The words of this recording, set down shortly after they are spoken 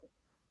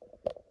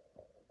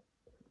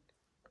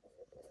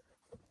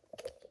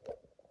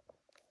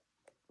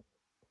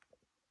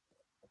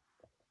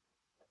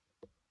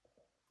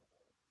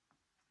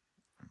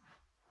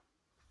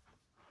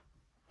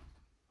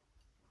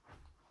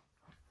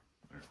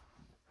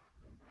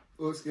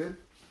Looks good.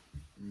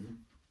 Mm-hmm.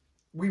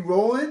 We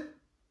rolling?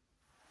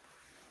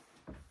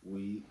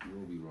 We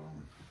will be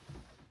rolling.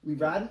 We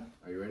riding?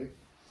 Are you ready?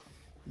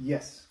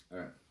 Yes. All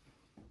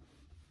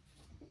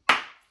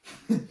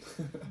right.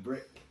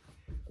 Brick.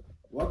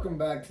 Welcome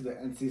back to the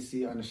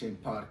NCC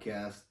Unashamed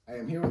podcast. I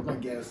am here with my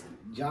guest,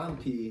 John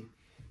P.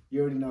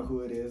 You already know who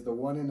it is, the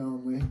one and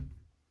only,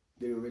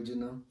 the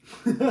original.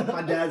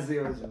 My dad's the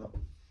original.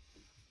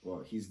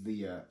 Well, he's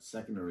the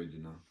second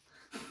original.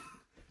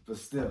 But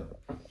still,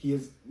 he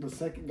is the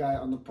second guy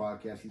on the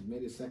podcast. He's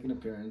made his second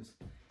appearance,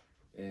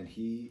 and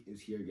he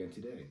is here again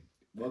today.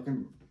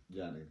 Welcome,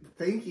 Johnny.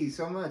 Thank you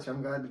so much.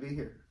 I'm glad to be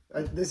here.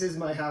 This is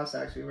my house,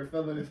 actually. We're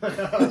filming in my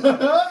house.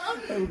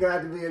 I'm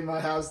glad to be in my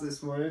house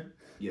this morning.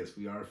 Yes,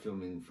 we are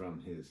filming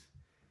from his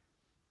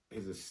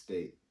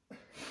estate.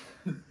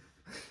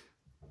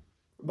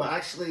 But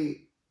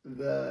actually,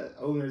 the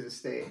owner's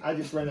estate. I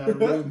just ran out of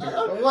room here.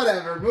 But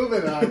whatever,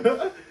 moving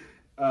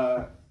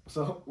on.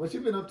 So, what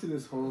you been up to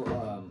this whole,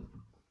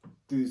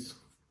 these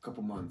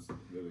couple months,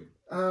 really?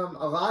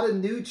 A lot of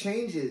new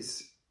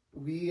changes.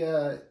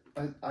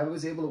 I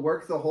was able to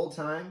work the whole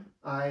time.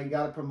 I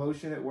got a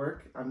promotion at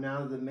work. I'm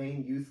now the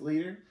main youth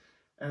leader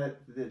at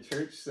the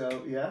church.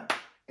 So, yeah.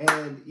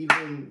 And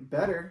even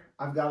better,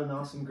 I've got an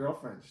awesome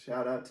girlfriend.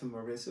 Shout out to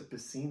Marissa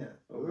Piscina.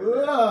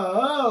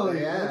 Whoa,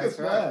 yeah, that's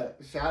right.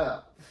 Shout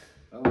out.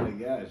 Oh my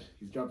gosh,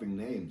 he's dropping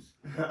names.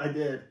 I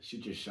did.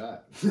 Shoot your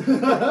shot.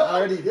 I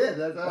already did.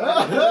 That's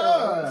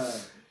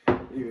all.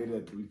 You made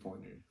a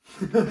 3-pointer.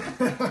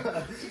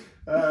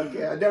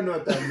 Okay, I don't know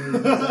what that means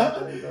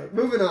exactly, but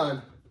moving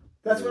on.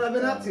 That's what I've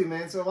been up to,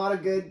 man. So a lot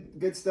of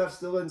good stuff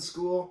still in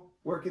school.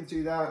 Working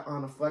through that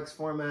on a flex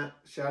format.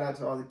 Shout out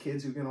to all the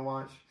kids who are going to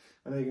watch.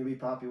 I know you're going to be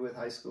popular with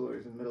high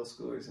schoolers and middle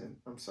schoolers, and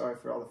I'm sorry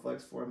for all the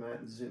flex format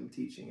and Zoom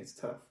teaching. It's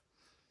tough.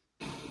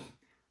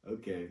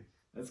 Okay,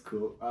 that's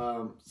cool.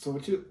 So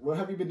what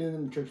have you been doing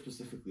in the church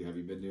specifically? Have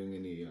you been doing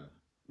any...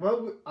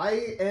 Well,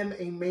 I am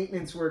a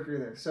maintenance worker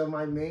there. So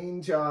my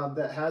main job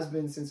that has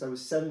been since I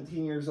was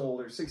 17 years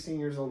old or 16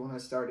 years old when I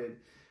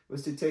started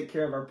was to take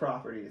care of our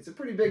property. It's a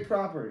pretty big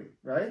property,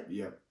 right?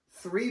 Yep.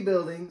 3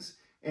 buildings.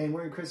 And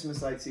we're in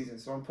Christmas light season,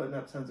 so I'm putting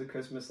up tons of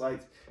Christmas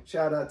lights.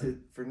 Shout out to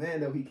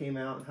Fernando. He came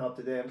out and helped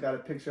today. I've got a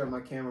picture on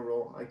my camera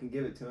roll. I can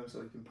give it to him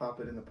so he can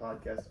pop it in the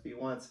podcast if he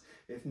wants.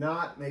 If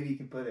not, maybe he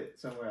can put it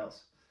somewhere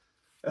else.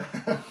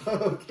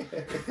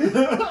 Okay.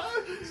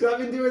 So I've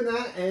been doing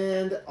that.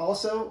 And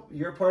also,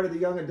 you're part of the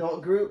young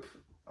adult group.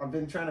 I've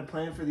been trying to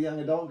plan for the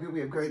young adult group. We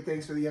have great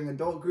things for the young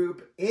adult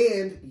group.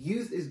 And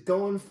youth is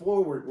going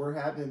forward. We're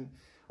having...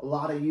 a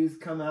lot of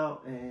youth come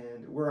out,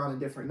 and we're on a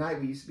different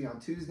night. We used to be on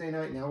Tuesday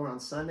night. Now we're on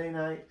Sunday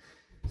night.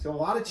 So a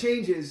lot of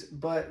changes,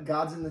 but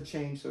God's in the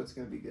change, so it's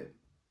going to be good.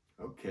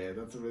 Okay,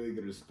 that's a really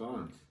good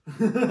response.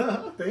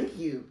 Thank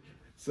you.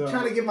 So, I'm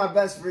trying to give my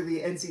best for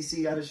the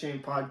NCC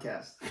Unashamed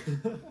podcast.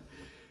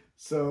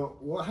 So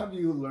what have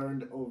you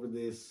learned over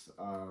this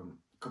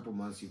couple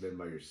months you've been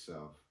by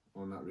yourself?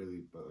 Well, not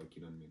really, but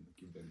you know what I mean?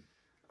 You've been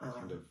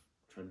kind of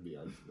trying to be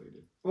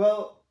isolated.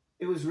 Well...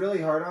 it was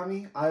really hard on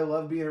me. I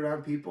love being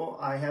around people.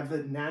 I have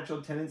the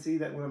natural tendency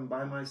that when I'm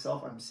by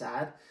myself, I'm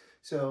sad.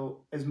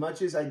 So as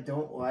much as I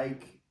don't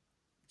like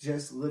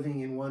just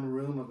living in one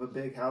room of a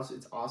big house,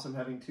 it's awesome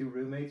having 2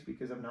 roommates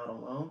because I'm not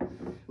alone.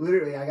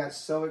 Literally, I got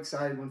so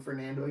excited when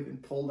Fernando even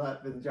pulled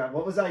up in the job.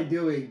 What was I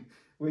doing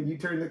when you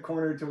turned the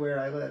corner to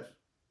where I live?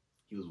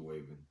 He was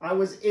waving. I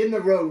was in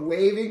the road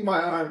waving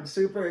my arm,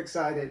 super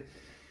excited.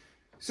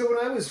 So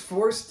when I was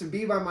forced to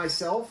be by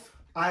myself,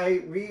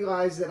 I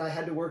realized that I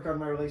had to work on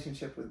my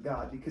relationship with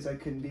God because I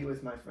couldn't be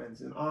with my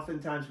friends. And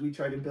oftentimes we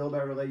try to build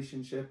our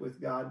relationship with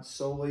God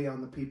solely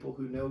on the people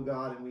who know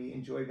God and we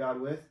enjoy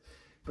God with.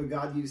 But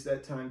God used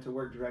that time to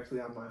work directly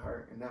on my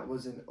heart. And that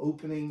was an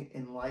opening,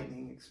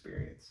 enlightening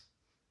experience.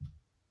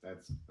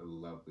 That's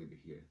lovely to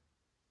hear.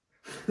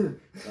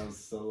 That was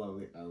so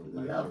lovely.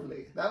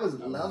 Lovely. That was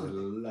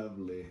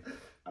lovely.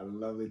 A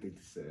lovely thing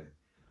to say.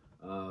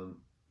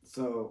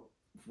 So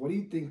what do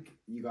you think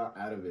you got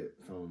out of it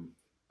from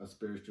a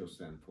spiritual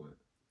standpoint,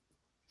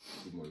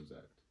 to be more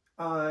exact?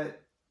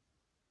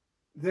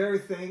 There are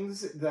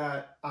things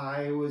that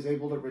I was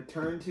able to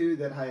return to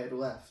that I had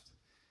left.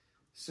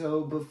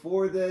 So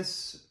before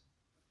this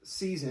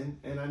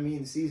season, and I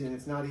mean season,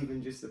 it's not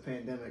even just the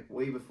pandemic,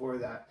 way before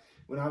that,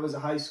 when I was a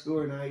high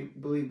schooler and I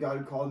believe God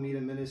had called me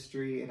to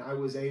ministry and I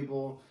was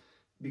able,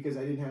 because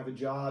I didn't have a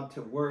job,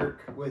 to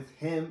work with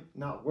him,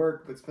 not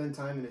work, but spend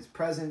time in his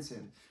presence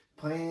and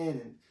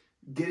plan and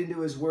get into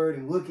his word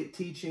and look at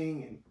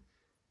teaching. And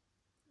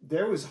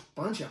there was a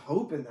bunch of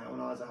hope in that when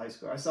I was a high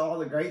schooler. I saw all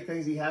the great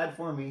things he had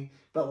for me,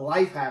 but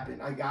life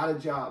happened. I got a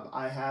job.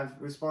 I have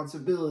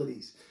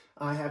responsibilities.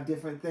 I have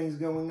different things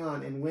going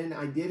on. And when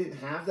I didn't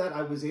have that,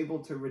 I was able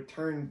to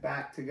return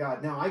back to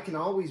God. Now, I can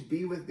always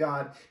be with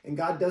God, and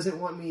God doesn't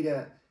want me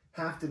to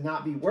have to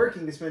not be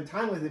working to spend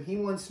time with him. He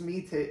wants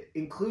me to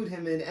include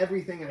him in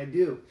everything I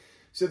do.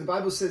 So the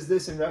Bible says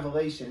this in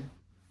Revelation,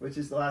 which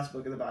is the last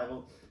book of the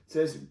Bible. It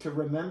says to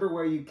remember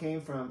where you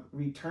came from,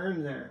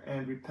 return there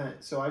and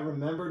repent. So I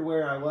remembered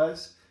where I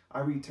was. I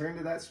returned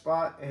to that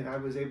spot, and I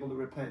was able to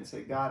repent and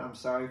say, God, I'm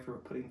sorry for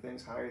putting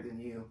things higher than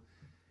you.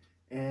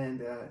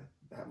 And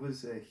that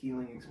was a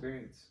healing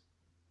experience.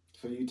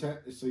 So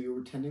you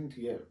were tending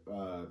to get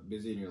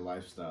busy in your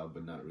lifestyle,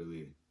 but not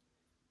really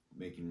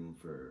making room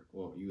for.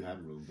 Well, you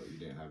had room, but you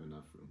didn't have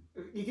enough room.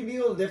 You can be a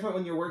little different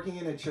when you're working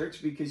in a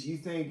church, because you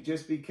think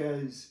just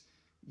because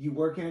you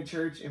work in a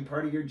church and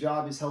part of your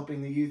job is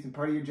helping the youth and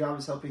part of your job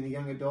is helping the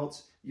young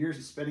adults, you're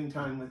spending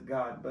time with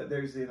God. But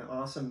there's an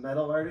awesome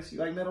metal artist. You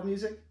like metal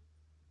music?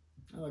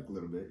 I like a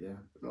little bit, yeah.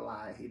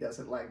 Lie, he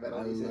doesn't like metal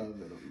I music. love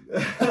metal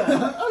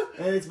music.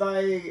 And it's by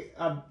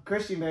a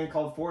Christian band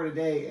called For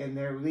Today, and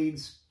their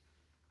lead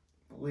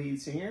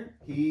singer,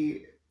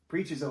 he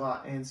preaches a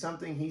lot. And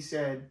something he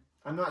said,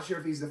 I'm not sure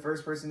if he's the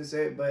first person to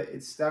say it, but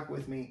it stuck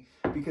with me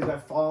because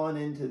I've fallen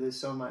into this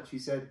so much. He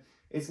said,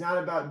 it's not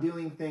about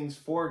doing things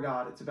for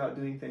God, it's about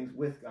doing things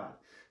with God.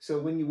 So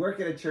when you work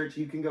at a church,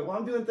 you can go, well,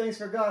 I'm doing things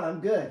for God, I'm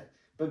good.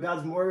 But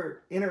God's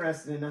more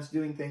interested in us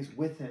doing things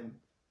with him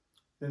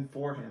than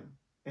for him.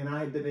 And I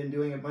had been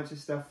doing a bunch of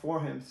stuff for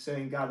him,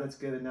 saying, God, that's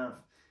good enough.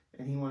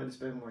 And he wanted to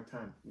spend more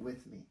time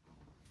with me.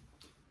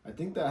 I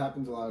think that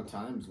happens a lot of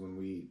times when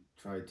we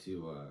try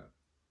to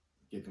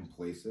get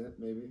complacent,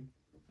 maybe,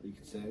 you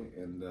could say,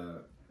 and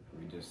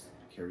we just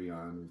carry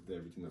on with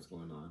everything that's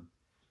going on.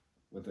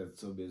 With that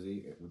so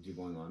busy, with you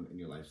going on in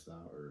your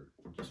lifestyle or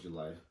just your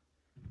life,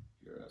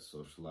 your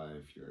social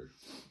life, your,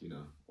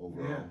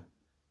 overall. Yeah.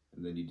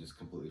 And then you just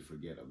completely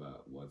forget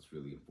about what's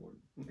really important.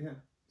 Yeah.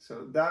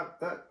 So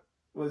that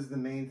was the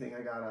main thing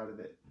I got out of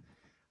it.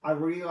 I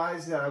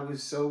realized that I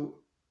was so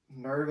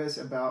nervous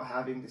about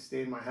having to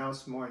stay in my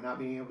house more and not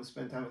being able to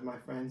spend time with my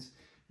friends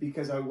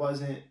because I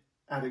wasn't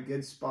at a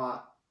good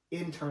spot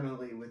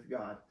internally with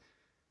God.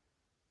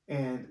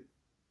 And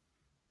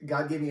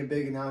God gave me a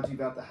big analogy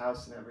about the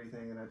house and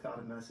everything, and I taught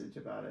a message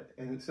about it.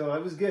 And so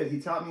it was good.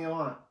 He taught me a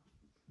lot.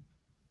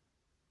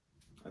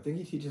 I think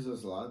he teaches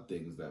us a lot of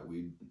things that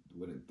we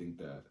wouldn't think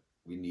that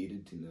we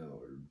needed to know,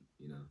 or,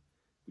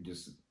 we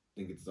just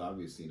think it's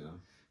obvious,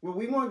 Well,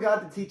 we want God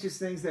to teach us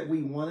things that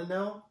we want to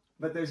know,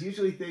 but there's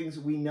usually things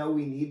we know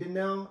we need to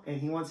know, and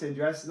he wants to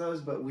address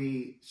those, but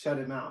we shut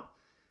him out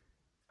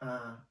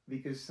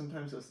because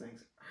sometimes those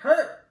things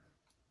hurt.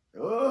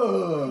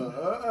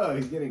 Oh,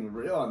 he's getting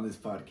real on this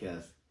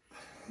podcast.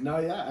 No,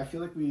 yeah, I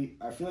feel like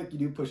you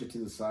do push it to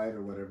the side,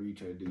 or whatever you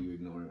try to do, you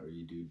ignore it, or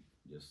you do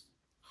just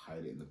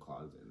hide it in the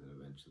closet, and then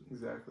eventually,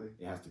 exactly,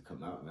 it has to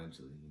come out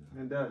eventually.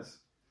 It does.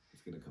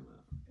 It's gonna come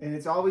out, and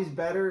it's always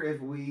better if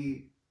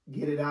we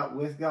get it out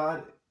with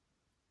God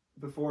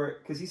before,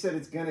 because he said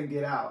it's gonna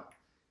get out.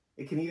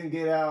 It can even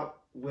get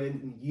out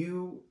when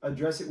you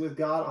address it with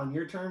God on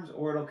your terms,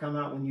 or it'll come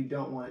out when you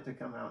don't want it to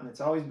come out. And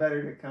it's always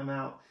better to come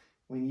out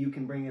when you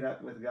can bring it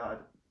up with God,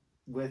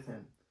 with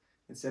him,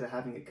 instead of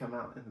having it come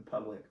out in the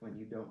public when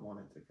you don't want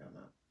it to come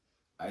out.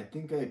 Like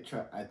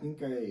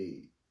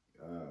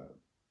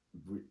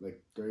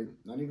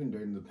not even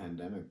during the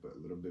pandemic, but a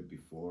little bit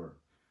before,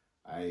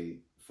 I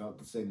felt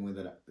the same way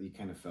that you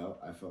kind of felt.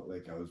 I felt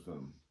like I was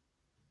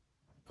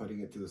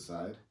putting it to the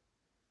side,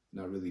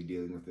 not really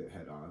dealing with it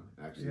head on,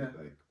 actually,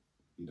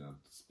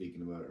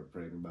 speaking about it or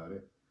praying about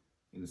it.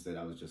 And instead,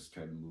 I was just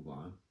trying to move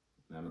on.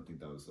 And I don't think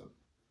that was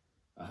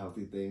a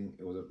healthy thing.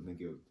 I think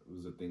it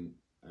was a thing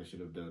I should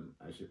have done.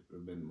 I should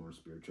have been more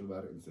spiritual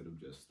about it instead of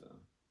just,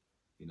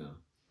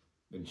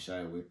 been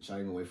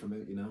shying away from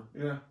it,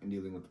 Yeah. and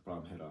dealing with the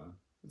problem head on.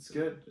 It's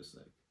good. Just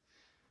like,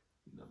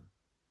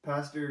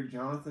 Pastor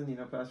Jonathan,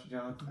 Pastor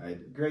Jonathan? I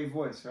do. Great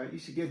voice, right? You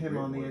should get him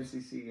on voice. The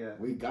NCC.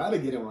 We gotta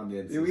get him on the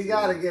NCC. Yeah, we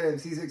gotta get him.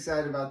 He's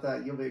excited about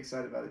that. You'll be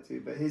excited about it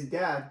too. But his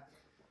dad,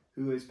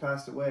 who has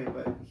passed away,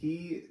 but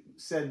he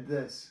said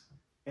this,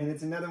 and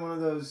it's another one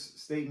of those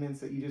statements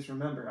that you just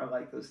remember. I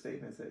like those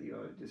statements that you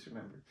just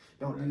remember.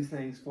 Don't do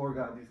things for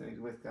God, do things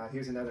with God.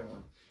 Here's another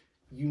one.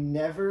 You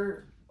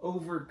never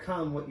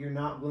overcome what you're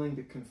not willing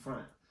to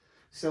confront.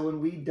 So when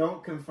we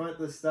don't confront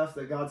the stuff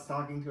that God's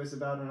talking to us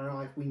about in our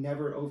life, we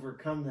never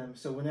overcome them.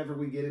 So whenever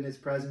we get in his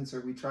presence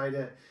or we try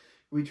to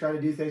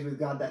do things with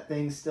God, that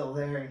thing's still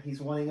there and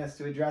he's wanting us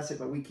to address it,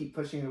 but we keep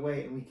pushing it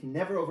away and we can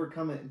never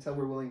overcome it until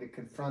we're willing to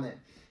confront it.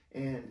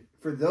 And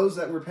for those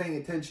that were paying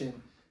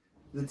attention,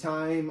 the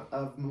time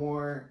of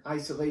more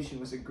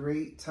isolation was a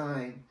great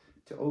time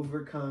to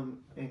overcome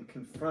and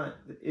confront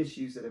the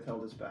issues that have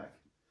held us back.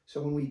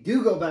 So when we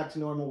do go back to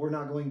normal, we're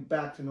not going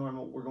back to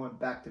normal, we're going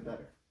back to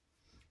better.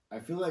 I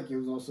feel like it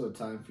was also a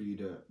time for you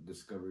to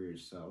discover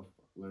yourself,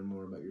 learn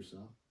more about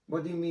yourself.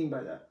 What do you mean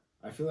by that?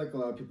 I feel like a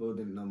lot of people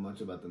didn't know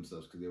much about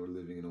themselves because they were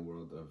living in a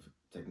world of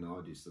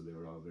technology, so they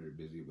were all very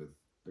busy with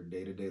their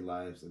day-to-day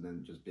lives and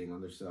then just being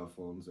on their cell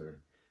phones or,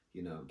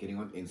 getting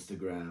on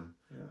Instagram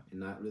and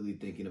not really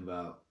thinking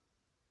about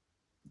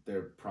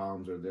their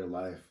problems or their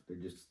life. They're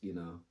just,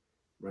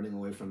 running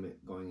away from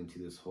it, going into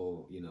this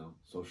whole,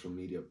 social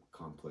media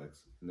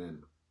complex. And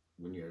then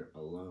when you're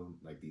alone,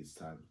 like these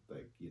times,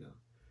 like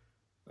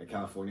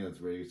California, that's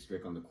very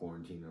strict on the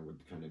quarantine or what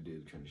they're trying to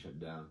do, trying to shut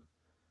down.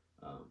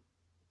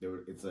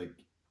 It's like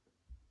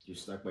you're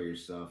stuck by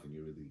yourself and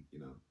you're really,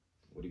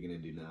 what are you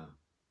going to do now?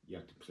 you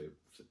have to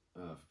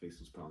face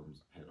those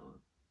problems head on.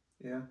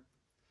 Yeah.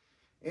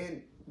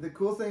 And the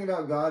cool thing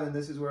about God, and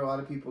this is where a lot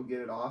of people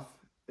get it off,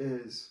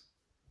 is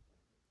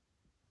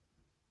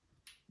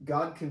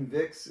God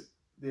convicts,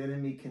 the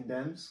enemy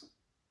condemns.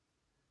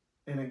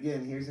 And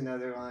again, here's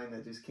another line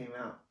that just came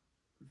out.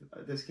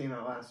 This came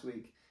out last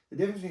week. The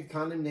difference between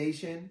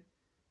condemnation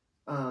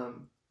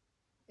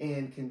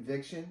and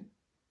conviction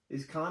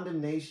is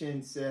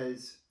condemnation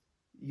says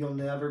you'll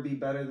never be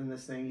better than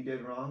this thing you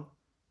did wrong.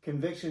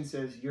 Conviction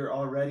says you're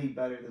already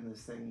better than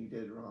this thing you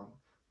did wrong.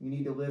 You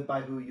need to live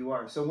by who you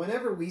are. So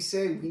whenever we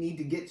say we need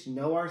to get to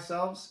know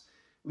ourselves,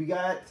 we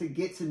got to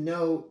get to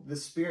know the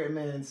spirit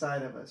man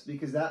inside of us.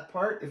 Because that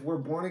part, if we're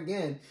born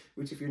again,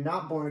 which if you're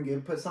not born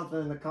again, put something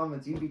in the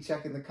comments. You be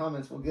checking the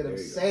comments. We'll get them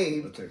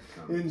saved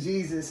in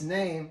Jesus'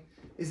 name.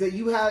 Is that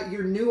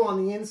you're new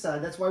on the inside.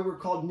 That's why we're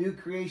called new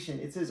creation.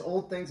 It says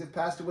old things have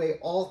passed away,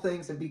 all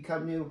things have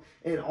become new,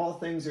 and all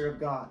things are of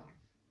God.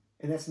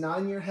 And that's not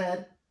in your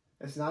head.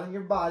 That's not in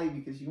your body,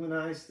 because you and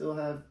I still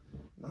have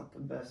not the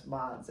best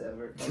mods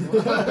ever.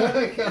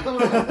 Come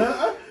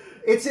on.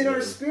 It's in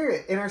our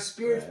spirit, and our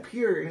spirit's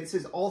pure, and it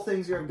says all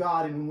things are of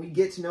God. And when we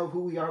get to know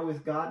who we are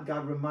with God,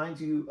 God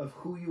reminds you of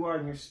who you are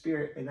in your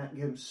spirit, and that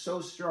becomes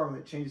so strong that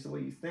it changes the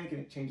way you think and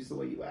it changes the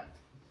way you act.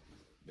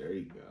 There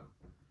you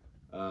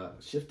go.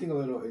 Shifting a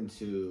little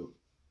into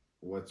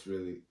what's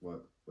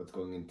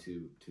going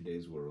into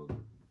today's world.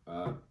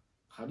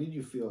 How did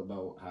you feel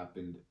about what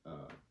happened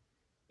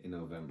in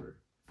November?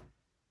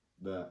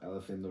 The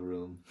elephant in the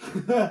room.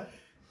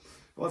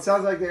 Well, it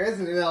sounds like there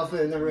isn't an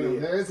elephant in the room.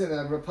 Yeah. There isn't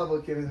a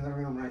Republican in the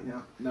room right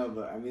now. No,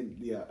 but I mean,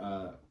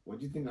 what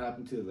do you think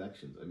happened to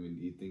elections? I mean,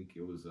 do you think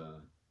it was?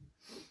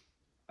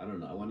 I don't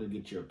know. I wanted to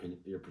get your opinion,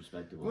 your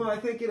perspective on it. I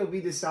think it'll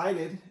be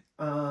decided.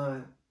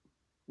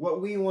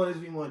 What we want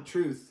is we want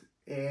truth,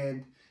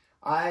 and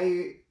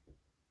I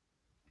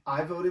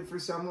voted for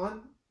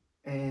someone,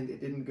 and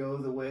it didn't go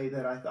the way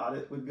that I thought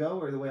it would go,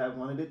 or the way I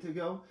wanted it to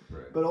go.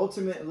 Right. But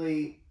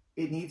ultimately,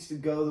 it needs to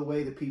go the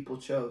way the people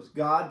chose.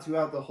 God,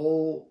 throughout the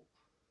whole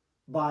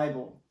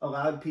Bible,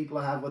 allowed people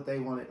to have what they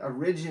wanted.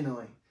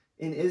 Originally,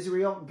 in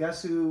Israel,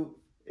 guess who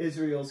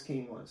Israel's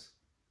king was?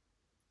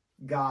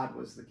 God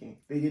was the king.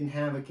 They didn't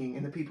have a king.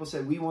 And the people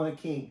said, we want a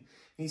king.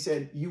 He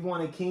said, you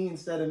want a king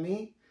instead of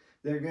me?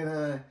 They're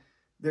gonna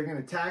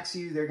tax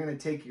you. They're gonna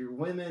take your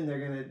women.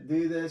 They're gonna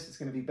do this. It's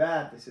gonna be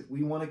bad. They said,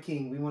 we want a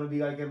king. We want to be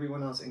like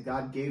everyone else. And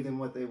God gave them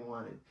what they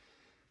wanted.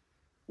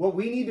 What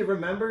we need to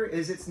remember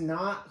is it's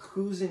not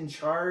who's in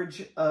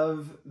charge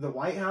of the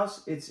White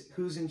House. It's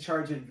who's in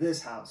charge of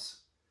this house.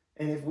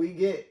 And if we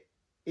get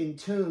in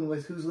tune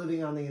with who's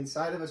living on the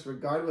inside of us,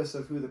 regardless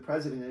of who the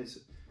president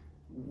is,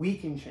 we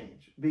can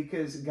change.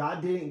 Because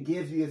God didn't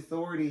give the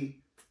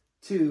authority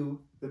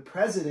to the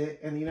president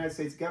and the United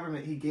States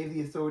government. He gave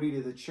the authority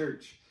to the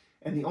church.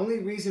 And the only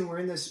reason we're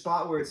in this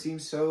spot where it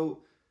seems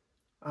so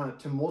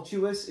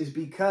tumultuous is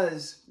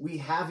because we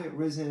haven't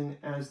risen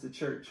as the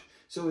church.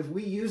 So if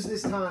we use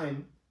this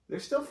time,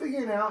 they're still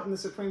figuring out in the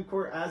Supreme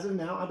Court as of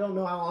now. I don't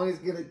know how long it's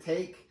going to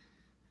take,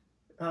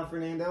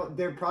 Fernando.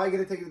 They're probably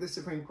going to take it to the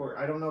Supreme Court.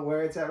 I don't know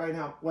where it's at right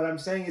now. What I'm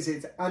saying is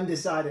it's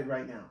undecided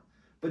right now.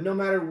 But no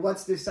matter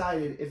what's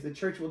decided, if the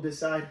church will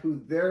decide who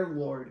their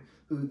Lord,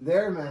 who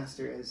their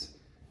master is,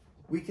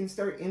 we can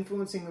start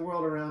influencing the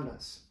world around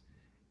us.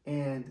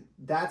 And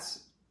that's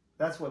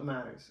what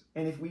matters.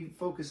 And if we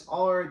focus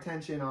all our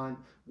attention on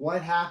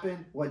what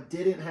happened, what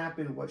didn't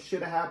happen, what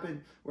should have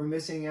happened, we're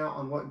missing out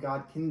on what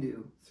God can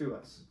do through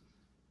us.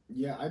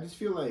 Yeah, I just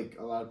feel like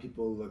a lot of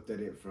people looked at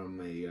it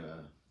from a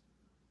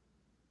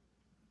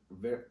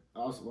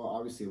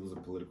obviously it was a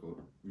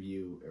political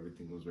view.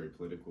 Everything was very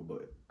political,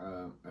 but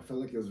I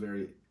felt like it was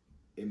very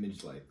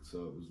image-like.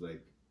 So it was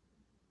like,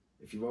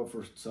 if you vote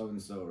for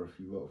so-and-so or if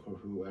you vote for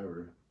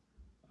whoever,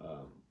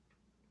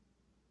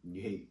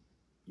 you hate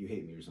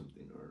me or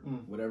something, or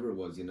whatever it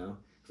was, you know?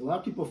 So a lot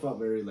of people felt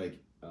very, like,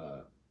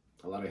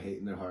 a lot of hate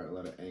in their heart, a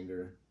lot of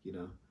anger, you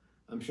know?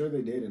 I'm sure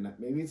they did, and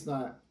maybe it's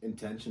not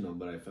intentional,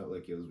 but I felt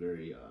like it was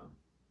very,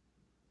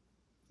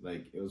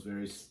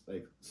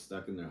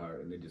 stuck in their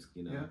heart, and they just,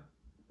 you know?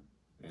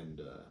 Yeah.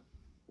 And,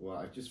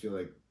 I just feel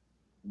like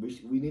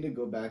we need to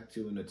go back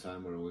to in a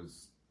time where it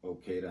was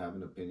okay to have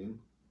an opinion,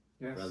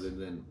 yes, rather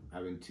than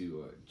having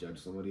to judge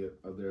somebody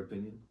of their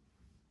opinion.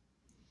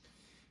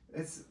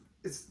 It's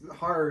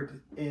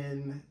hard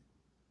in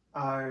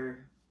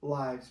our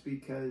lives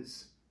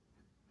because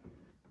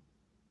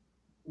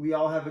we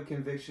all have a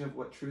conviction of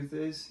what truth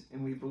is,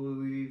 and do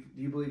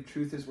you believe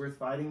truth is worth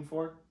fighting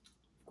for?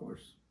 Of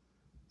course.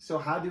 So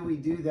how do we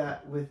do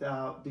that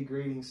without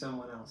degrading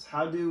someone else?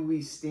 How do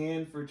we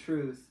stand for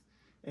truth?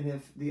 And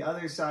if the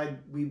other side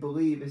we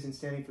believe isn't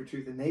standing for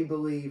truth, and they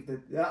believe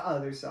that the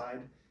other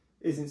side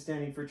isn't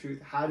standing for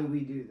truth, how do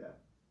we do that?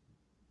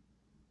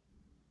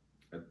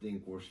 I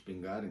think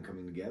worshiping God and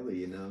coming together,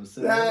 you know what I'm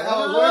saying?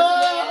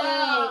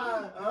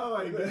 Oh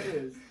my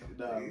goodness.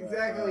 No,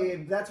 exactly.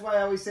 And that's why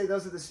I always say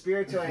those are the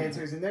spiritual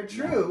answers, and they're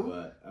true.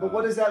 But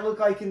what does that look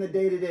like in the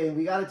day-to-day? And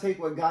we got to take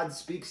what God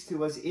speaks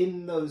to us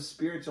in those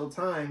spiritual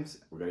times.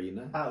 We got to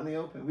unite. Out in the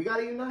open. We got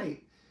to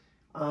unite.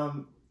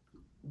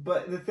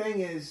 But the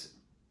thing is,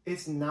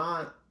 it's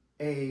not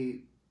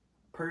a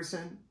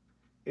person,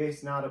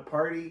 it's not a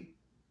party,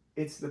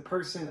 it's the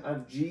person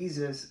of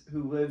Jesus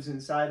who lives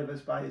inside of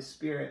us by his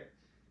Spirit.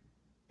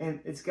 And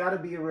it's got to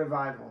be a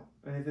revival.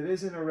 And if it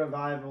isn't a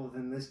revival,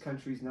 then this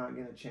country's not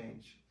going to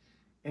change.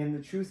 And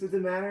the truth of the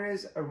matter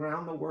is,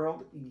 around the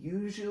world,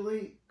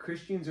 usually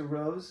Christians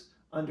arose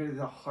under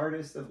the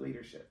hardest of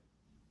leadership.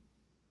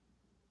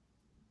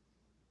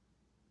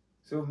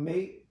 So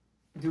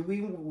do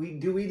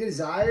we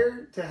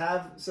desire to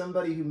have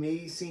somebody who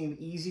may seem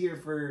easier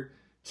for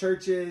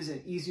churches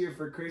and easier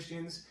for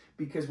Christians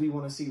because we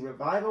want to see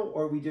revival,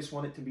 or we just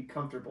want it to be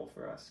comfortable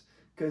for us?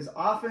 Because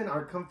often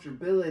our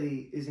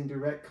comfortability is in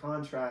direct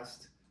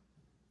contrast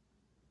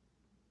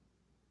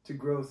to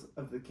growth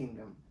of the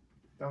kingdom.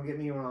 Don't get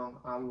me wrong.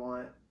 I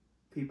want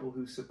people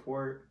who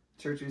support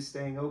churches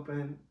staying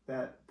open,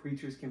 that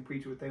preachers can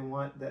preach what they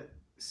want, that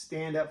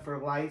stand up for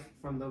life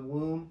from the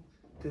womb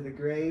to the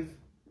grave.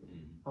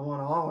 I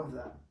want all of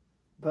that.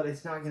 But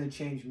it's not going to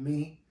change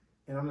me,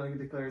 and I'm going to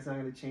declare it's not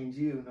going to change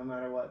you no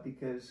matter what,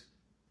 because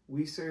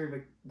we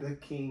serve the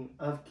King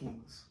of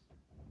Kings,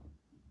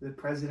 the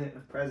President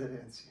of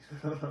Presidents. You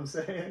know what I'm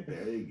saying?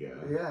 There you go.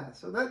 Yeah,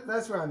 so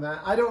that's where I'm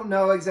at. I don't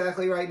know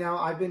exactly right now.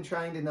 I've been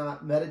trying to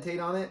not meditate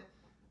on it.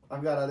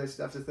 I've got other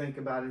stuff to think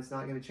about, and it's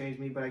not going to change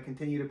me, but I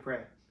continue to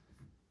pray.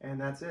 And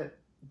that's it.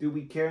 Do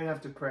we care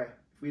enough to pray?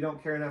 If we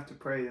don't care enough to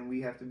pray, then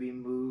we have to be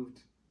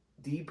moved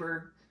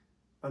deeper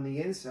on the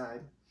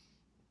inside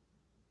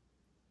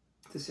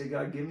to say,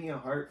 God, give me a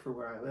heart for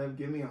where I live.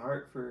 Give me a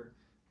heart for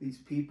these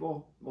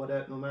people,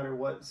 no matter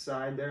what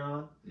side they're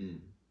on.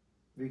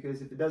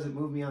 Because if it doesn't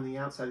move me on the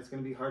outside, it's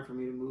going to be hard for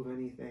me to move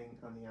anything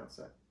on the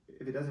outside.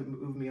 If it doesn't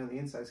move me on the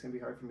inside, it's going to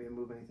be hard for me to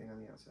move anything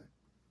on the outside.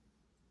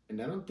 And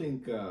I don't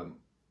think,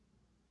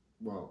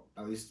 well,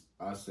 at least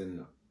us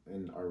in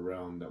our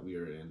realm that we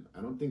are in,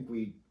 I don't think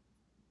we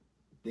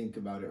think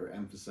about it or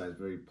emphasize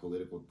very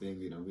political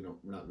things. You know,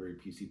 we're not very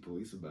PC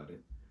police about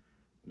it.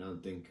 And I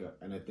don't think,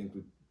 and I think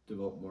we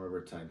devote more of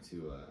our time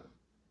to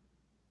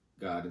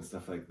God and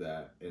stuff like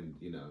that. And,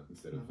 you know,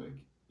 instead of like,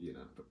 you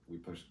know, we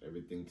push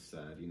everything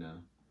aside, you know.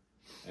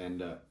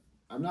 And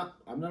I'm not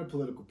a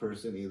political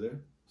person either.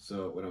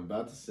 So what I'm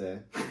about to say,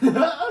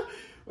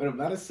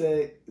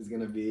 is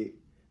gonna be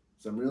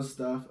some real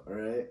stuff, all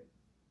right?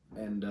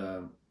 And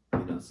you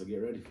know, so get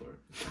ready for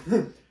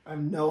it. I have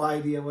no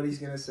idea what he's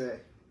gonna say.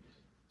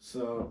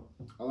 So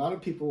a lot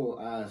of people will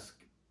ask,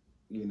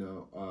 you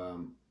know,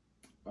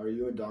 are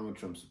you a Donald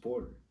Trump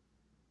supporter?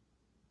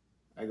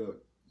 I go,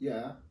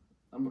 yeah,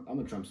 I'm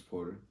a Trump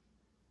supporter.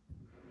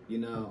 You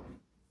know,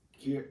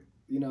 here,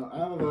 you know, I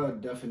have a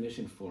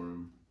definition for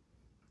him.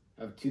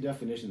 I have two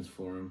definitions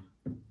for him.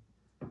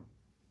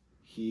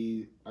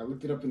 I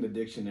looked it up in the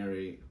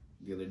dictionary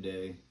the other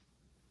day.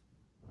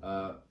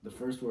 The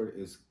first word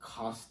is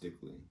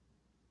caustically.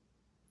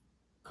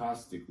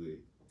 Caustically.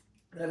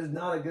 That is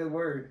not a good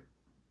word.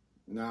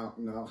 Now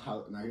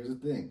here's the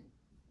thing.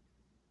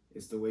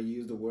 It's the way you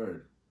use the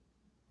word.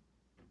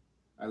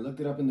 I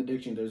looked it up in the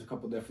dictionary. There's a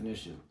couple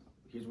definitions.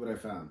 Here's what I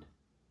found.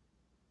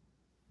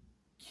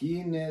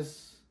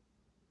 Keenness,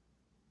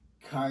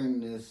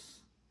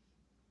 kindness,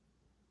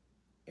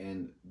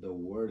 and the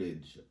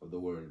wordage of the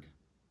word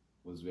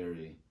was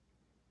very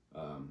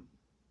to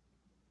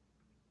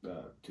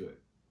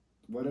it.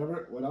 What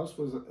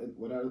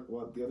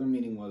the other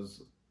meaning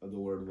was of the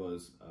word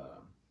was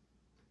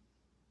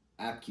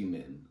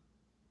acumen.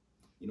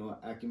 You know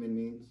what acumen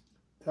means?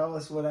 Tell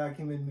us what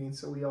acumen means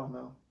so we all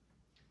know.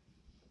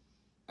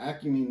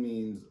 Acumen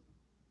means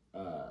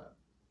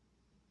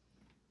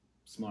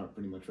smart,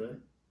 pretty much, right?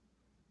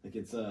 Like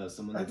it's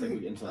someone that's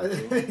like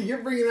intellectual.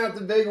 You're bringing out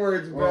the big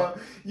words, bro. Well,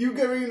 you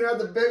bringing out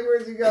the big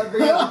words. You gotta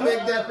bring out the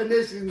big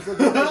definitions of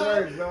the big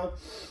words, bro.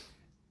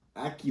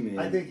 Acumen.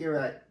 I think you're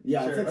right.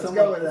 Yeah, sure. It's like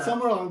go with that.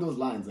 Somewhere along those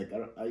lines. Like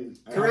I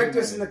correct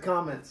us in the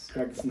comments.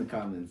 Correct us in the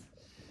comments.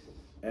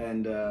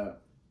 And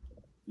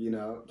you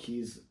know,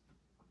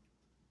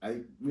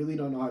 I really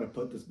don't know how to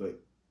put this, but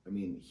I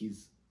mean,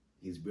 he's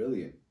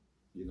brilliant.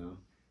 You know,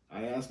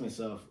 I ask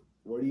myself,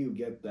 where do you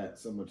get that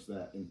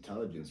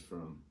intelligence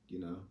from? You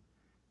know.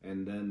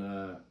 And then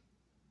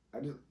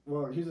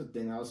here's the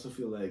thing. I also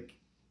feel like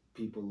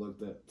people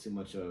looked at too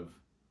much of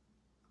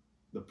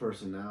the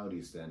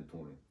personality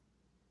standpoint.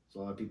 So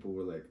a lot of people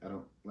were like, I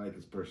don't like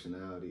his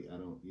personality. I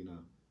don't, you know.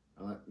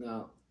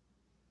 Now,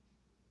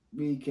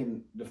 we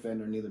can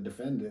defend or neither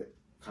defend it,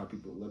 how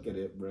people look at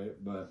it, right?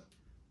 But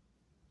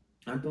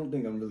I don't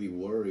think I'm really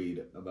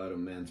worried about a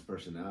man's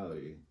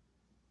personality.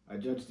 I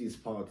judge these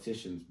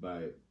politicians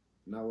by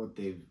not what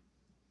they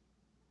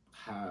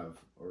have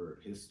or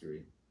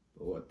history,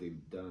 but what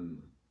they've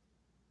done.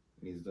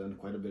 And he's done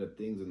quite a bit of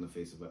things in the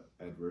face of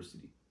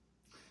adversity.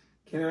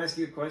 Can I ask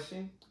you a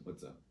question?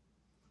 What's up?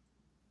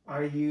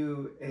 Are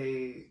you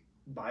a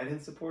Biden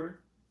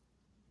supporter?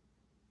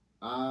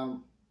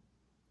 I'm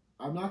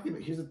not gonna.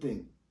 Here's the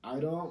thing. I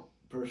don't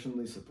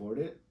personally support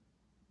it,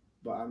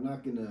 but I'm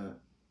not gonna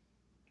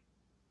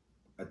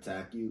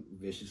attack you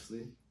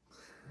viciously.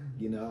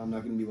 You know, I'm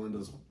not going to be one of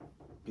those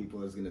people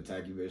that's going to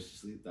attack you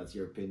viciously. That's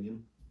your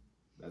opinion.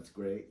 That's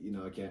great. You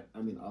know,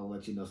 I'll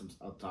let you know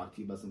I'll talk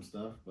to you about some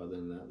stuff. But other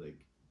than that,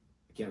 like,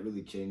 I can't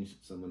really change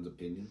someone's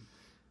opinion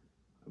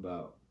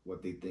about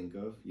what they think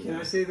of. Can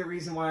I say the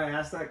reason why I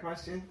asked that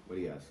question? What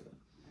do you ask that?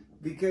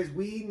 Because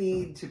we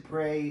need to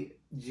pray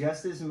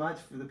just as much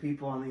for the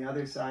people on the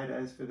other side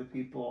as for the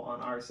people on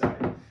our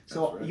side.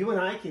 So right. You and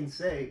I can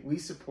say we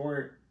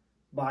support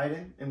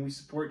Biden and we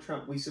support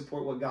Trump. We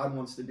support what God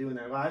wants to do in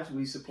their lives.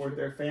 We support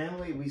their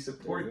family. We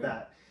support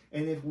that.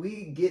 And if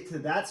we get to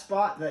that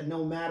spot that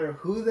no matter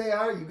who they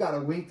are, you got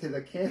to wink to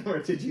the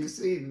camera. Did you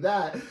see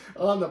that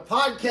on the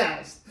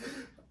podcast?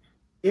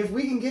 If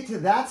we can get to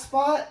that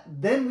spot,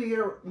 then we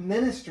are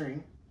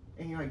ministering.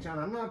 And you're like, John,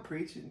 I'm not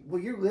preaching.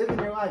 Well, you're living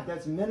your life.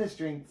 That's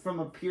ministering from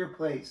a pure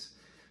place.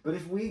 But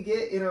if we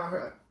get in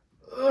our,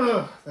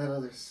 that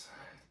other side,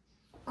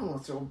 I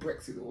want to throw a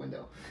brick through the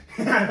window.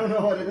 I don't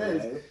know what it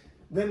is.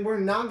 Then we're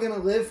not going to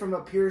live from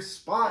a pure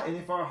spot. And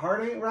if our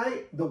heart ain't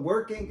right, the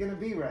work ain't going to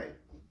be right.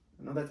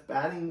 I know that's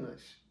bad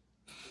English.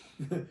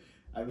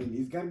 I mean,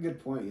 he's got a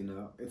good point, you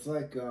know. It's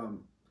like,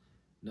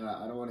 no,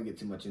 I don't want to get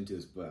too much into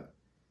this, but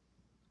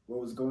what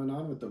was going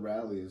on with the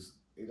rallies,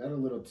 it got a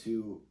little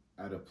too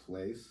out of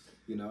place,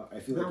 you know. I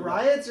feel the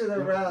riots or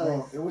the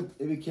rallies? Well,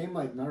 it became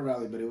like, not a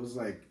rally, but it was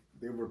like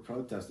they were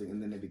protesting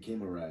and then it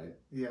became a riot.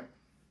 Yeah,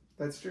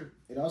 that's true.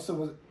 It also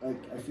was,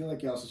 like, I feel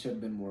like it also should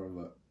have been more of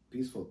a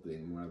peaceful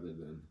thing rather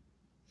than,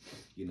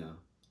 you know,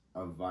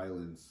 a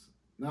violence.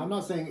 Now, I'm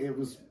not saying it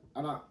was...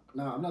 I'm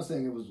not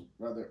saying it was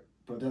rather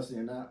protesting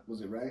or not.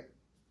 Was it right?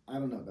 I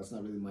don't know. That's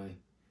not really my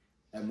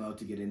MO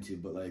to get into.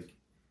 But, like,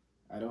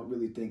 I don't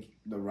really think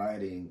the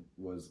rioting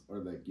was, or,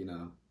 like, you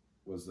know,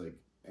 was, like,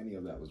 any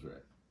of that was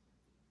right.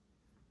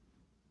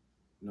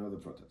 No, the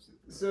protesting.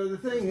 So the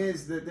thing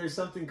is that there's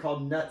something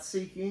called nut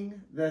seeking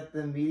that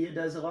the media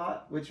does a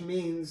lot, which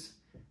means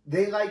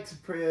they like to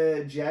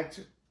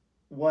project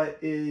what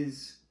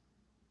is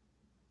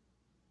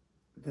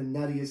the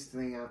nuttiest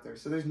thing out there.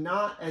 So there's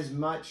not as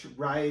much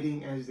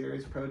rioting as there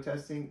is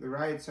protesting. The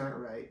riots aren't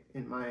right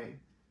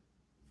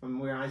from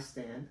where I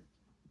stand.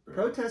 Right.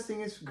 Protesting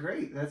is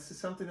great. That's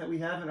something that we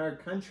have in our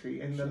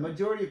country, and the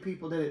majority of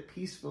people did it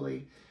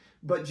peacefully.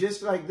 But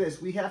just like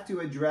this, we have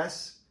to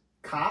address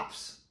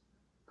cops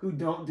who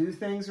don't do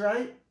things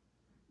right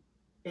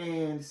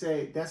and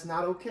say that's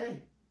not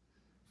okay.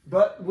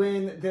 But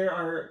when there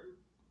are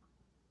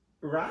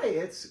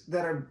riots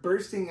that are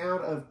bursting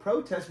out of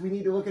protest, we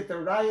need to look at the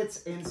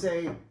riots and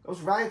say those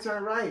riots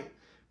aren't right.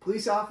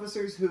 Police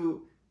officers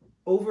who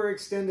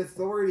overextend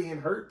authority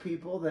and hurt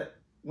people that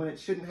when it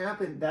shouldn't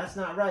happen, that's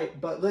not right.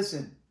 But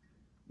listen,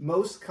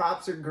 most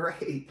cops are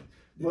great.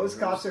 Most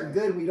cops are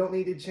good. We don't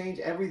need to change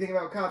everything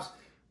about cops.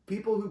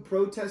 People who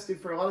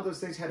protested for a lot of those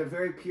things had a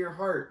very pure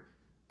heart,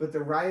 but the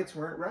riots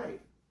weren't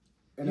right.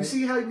 And you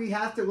see how we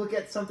have to look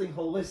at something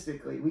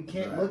holistically. We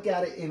can't look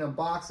at it in a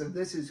box of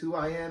this is who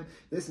I am,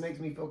 this makes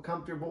me feel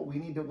comfortable. We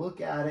need to look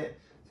at it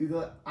through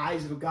the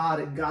eyes of God,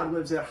 and God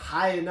lives at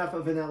high enough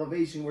of an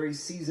elevation where he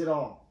sees it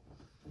all.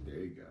 There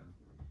you go.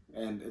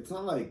 And it's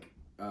not like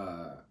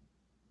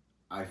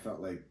I felt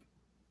like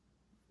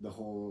the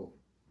whole...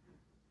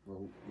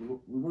 Well,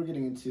 we were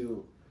getting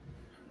into...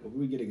 What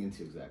were we getting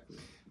into exactly?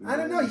 I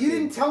don't know. You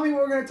didn't tell me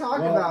what we're going to talk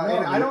about. No,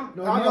 and I don't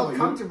feel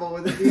comfortable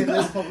with it being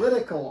this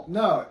political.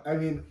 No, I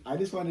mean, I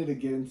just wanted to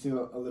get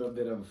into a little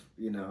bit of,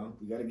 you know,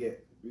 we got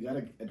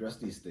to address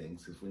these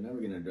things. If we're never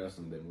going to address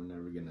them, then we're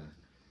never going to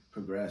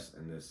progress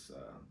in this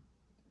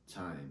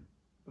time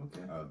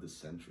of this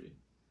century.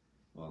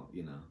 Well,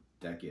 you know,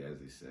 decade, as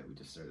they said. We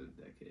just started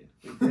a decade.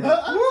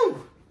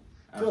 Woo!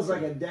 Feels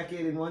like a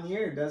decade in 1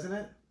 year, doesn't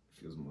it?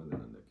 Feels more than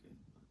a decade.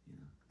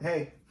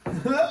 Hey,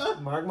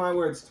 mark my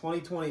words,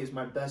 2020 is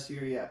my best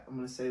year yet. I'm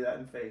going to say that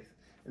in faith.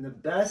 And the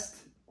best,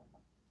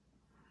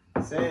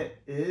 say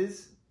it,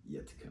 is...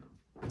 yet to come.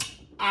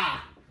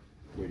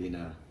 You already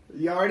know.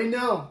 You already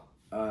know.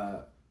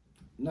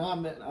 No,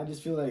 man, I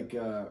just feel like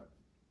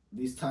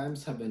these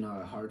times have been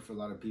hard for a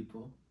lot of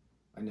people.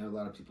 I know a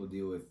lot of people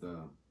deal with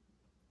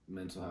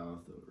mental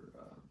health or,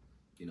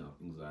 you know,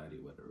 anxiety,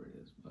 whatever it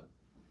is. But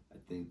I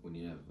think when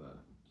you have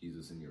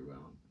Jesus in your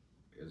realm,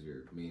 as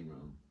your main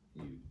realm,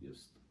 you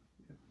just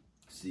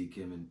seek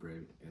him and pray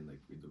and like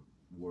read the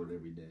word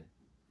every day.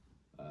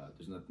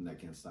 There's nothing that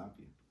can stop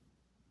you.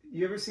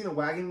 You ever seen a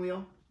wagon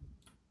wheel?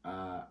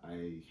 I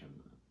have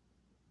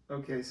not.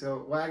 Okay,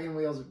 so wagon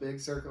wheel's a big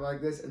circle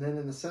like this, and then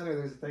in the center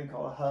there's a thing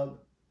called a hub.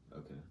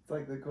 Okay. It's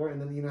like the core,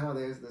 and then you know how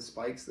there's the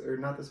spikes, or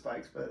not the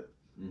spikes, but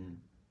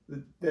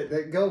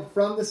that go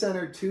from the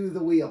center to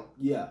the wheel.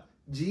 Yeah.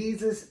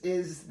 Jesus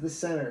is the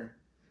center.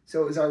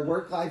 So is our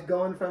work life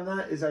going from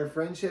that? Is our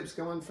friendships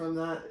going from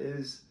that?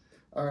 Is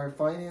our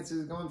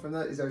finances going from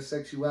that? Is our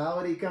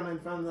sexuality coming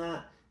from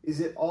that? Is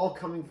it all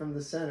coming from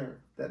the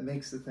center that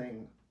makes the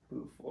thing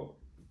move forward?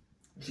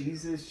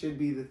 Jesus should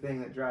be the thing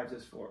that drives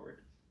us forward.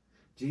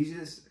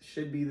 Jesus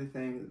should be the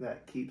thing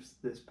that keeps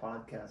this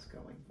podcast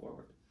going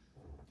forward.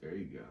 There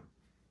you go.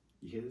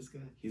 You hear this guy?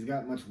 He's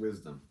got much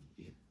wisdom.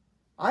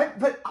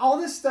 But all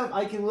this stuff,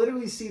 I can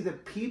literally see the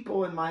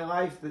people in my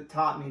life that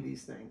taught me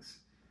these things.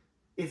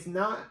 It's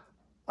not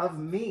of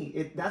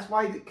me. That's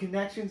why the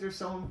connections are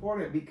so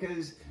important,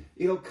 because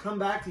it'll come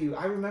back to you.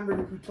 I remember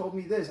who told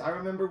me this. I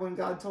remember when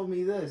God told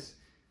me this.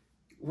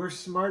 We're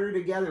smarter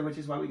together, which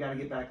is why we got to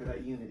get back to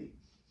that unity.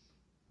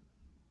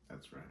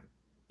 That's right.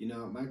 You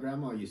know, my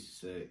grandma used to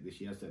say that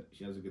she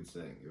has a good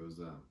saying. It was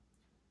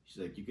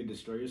she's like, you can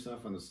destroy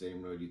yourself on the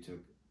same road you took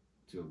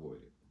to avoid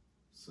it.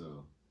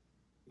 So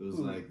it was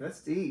like,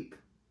 that's deep.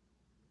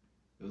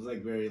 It was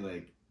like very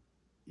like,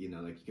 you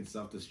know, like you can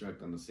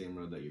self-destruct on the same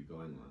road that you're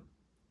going on,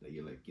 that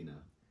you're like, you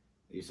know,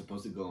 that you're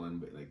supposed to go on,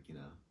 but like, you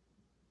know,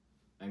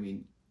 I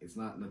mean, it's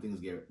not,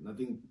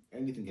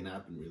 anything can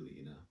happen really,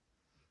 you know,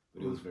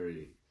 but it was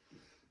very,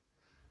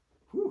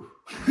 whew.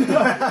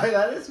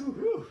 That is,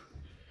 whew.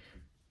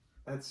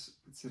 That's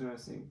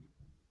interesting.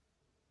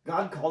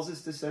 God calls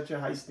us to such a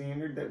high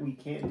standard that we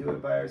can't do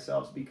it by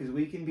ourselves, because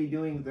we can be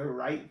doing the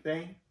right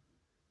thing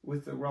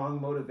with the wrong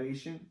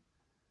motivation.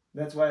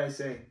 That's why I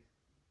say,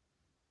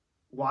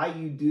 why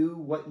you do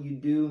what you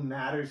do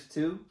matters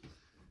too.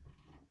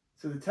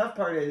 So the tough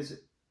part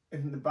is,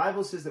 and the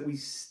Bible says that we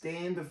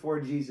stand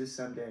before Jesus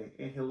someday,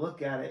 and he'll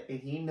look at it, and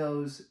he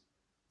knows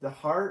the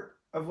heart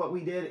of what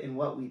we did and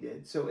what we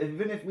did. So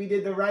even if we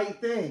did the right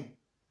thing,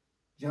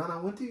 John, I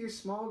went to your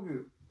small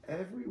group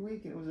every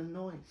week, and it was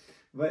annoying.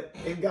 But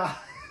in God,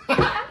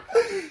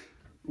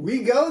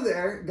 we go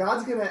there.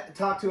 God's going to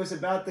talk to us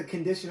about the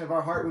condition of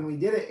our heart when we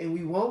did it, and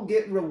we won't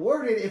get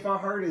rewarded if our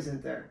heart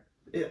isn't there.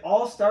 It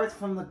all starts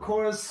from the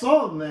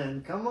corazon,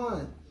 man. Come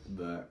on.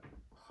 The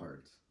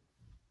heart.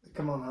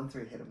 Come on, on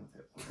three. Hit him with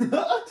it.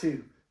 1,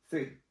 2,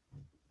 3.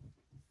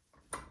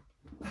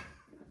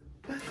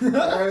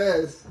 There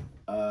it is.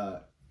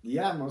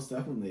 Yeah, most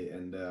definitely.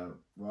 And,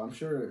 well, I'm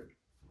sure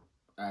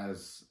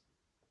as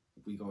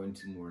we go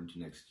into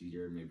next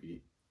year,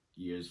 maybe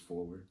years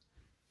forward,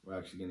 we're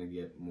actually going to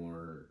get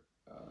more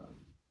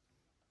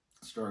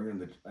stronger.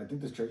 I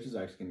think this church is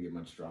actually going to get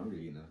much stronger,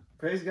 you know.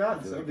 Praise God.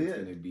 I feel like it's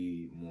going to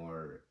be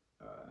more,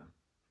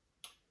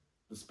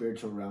 the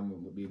spiritual realm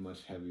will be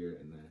much heavier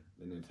in there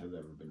than it has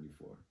ever been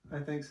before. I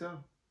think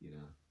so. You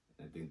know,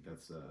 I think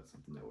that's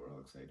something that we're all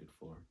excited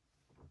for.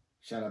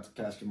 Shout out to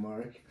Pastor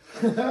Mark.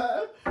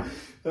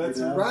 That's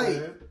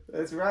right. Man.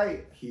 That's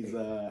right. He's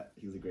a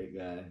great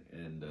guy,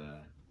 and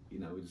you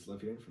know, we just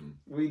love hearing from him.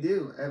 We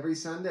do every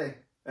Sunday,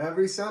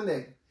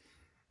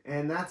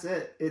 and that's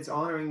it. It's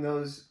honoring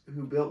those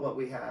who built what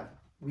we have.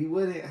 We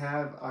wouldn't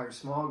have our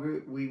small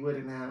group. We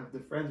wouldn't have the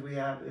friends we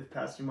have if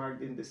Pastor Mark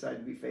didn't decide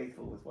to be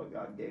faithful with what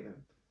God gave him.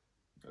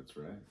 That's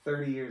right.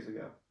 30 years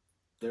ago.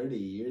 30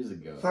 years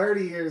ago.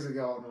 30 years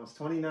ago, almost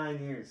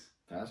 29 years.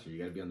 Pastor, you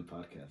got to be on the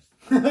podcast.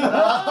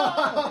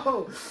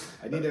 Oh!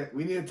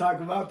 We need to talk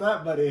about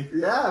that, buddy.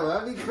 Yeah,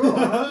 that'd be cool.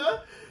 Huh?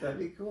 That'd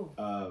be cool.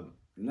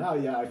 No,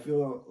 yeah, I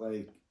feel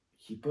like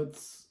he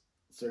puts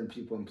certain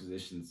people in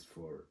positions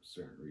for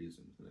certain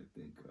reasons, and I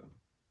think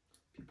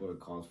people are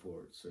called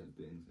for certain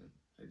things, and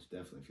I just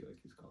definitely feel like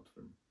he's called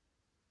for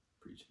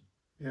preaching.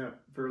 Yeah,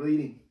 for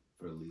leading.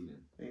 For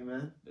leading.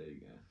 Amen. There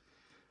you go.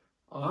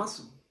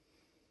 Awesome.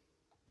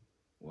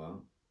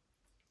 Well,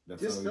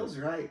 that's just feels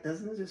right.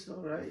 Doesn't it just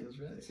feel right? It feels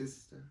right. It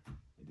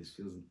just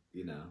feels,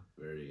 you know,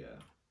 very,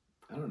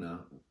 I don't know.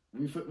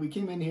 We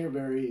came in here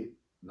very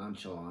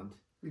nonchalant.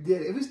 We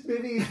did. It was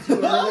maybe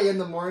too early in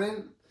the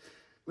morning.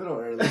 A little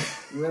early.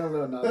 We went a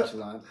little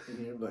nonchalant in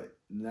here, but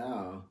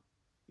now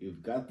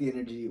we've got the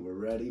energy. We're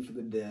ready for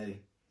the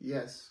day.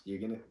 Yes.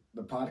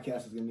 The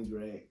podcast is gonna be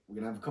great. We're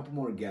gonna have a couple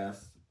more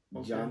guests.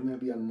 Okay. John may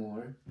be on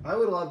more. I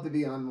would love to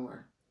be on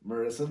more.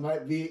 Marissa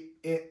might be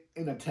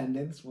in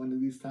attendance one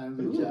of these times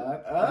with Ooh,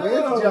 John.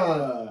 with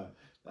John.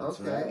 That's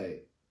okay.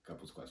 right.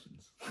 Couples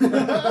questions.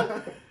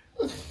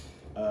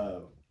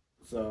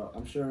 So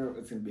I'm sure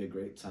it's going to be a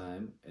great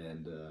time,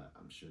 and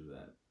I'm sure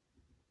that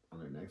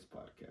on our next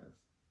podcast,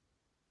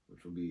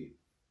 which will be,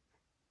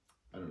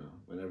 I don't know,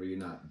 whenever you're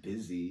not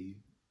busy.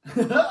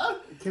 Can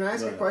I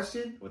ask a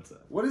question? What's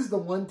up? What is the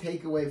one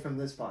takeaway from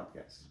this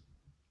podcast?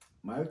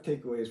 My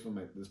takeaways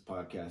from this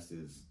podcast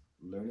is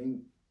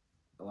learning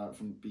a lot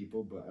from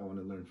people, but I want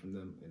to learn from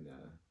them, and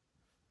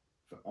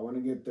I want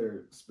to get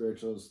their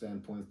spiritual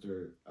standpoints.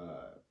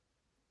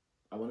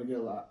 I want to get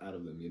a lot out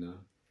of them, you know?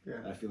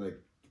 Yeah. I feel like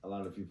a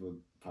lot of people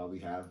probably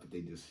have, but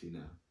they just, you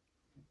know,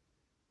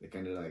 they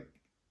kind of like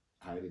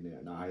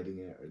not hiding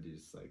it, or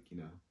just like, you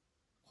know,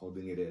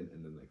 holding it in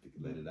and then like they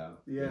can let it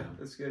out. Yeah, you know?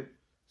 that's good.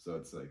 So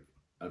it's like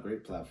a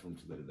great platform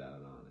to let it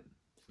out on.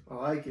 I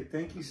like it.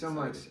 Thank you so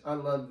much. I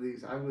love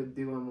these. I would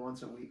do them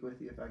once a week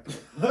with you if I could.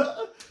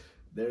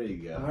 There you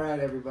go. All right,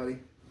 everybody.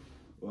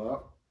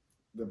 Well,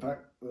 the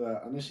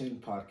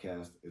Unashamed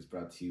podcast is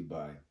brought to you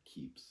by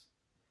Keeps.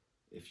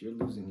 If you're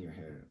losing your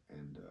hair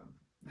and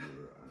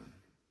you're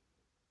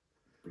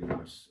pretty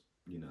much,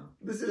 you know,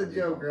 this is a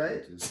joke,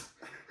 right?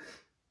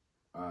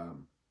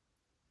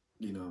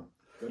 You know,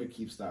 go to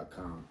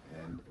keeps.com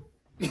and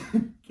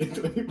get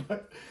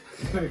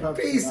 25%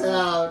 Peace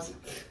out.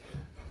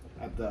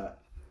 at the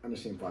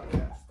Unashamed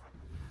podcast.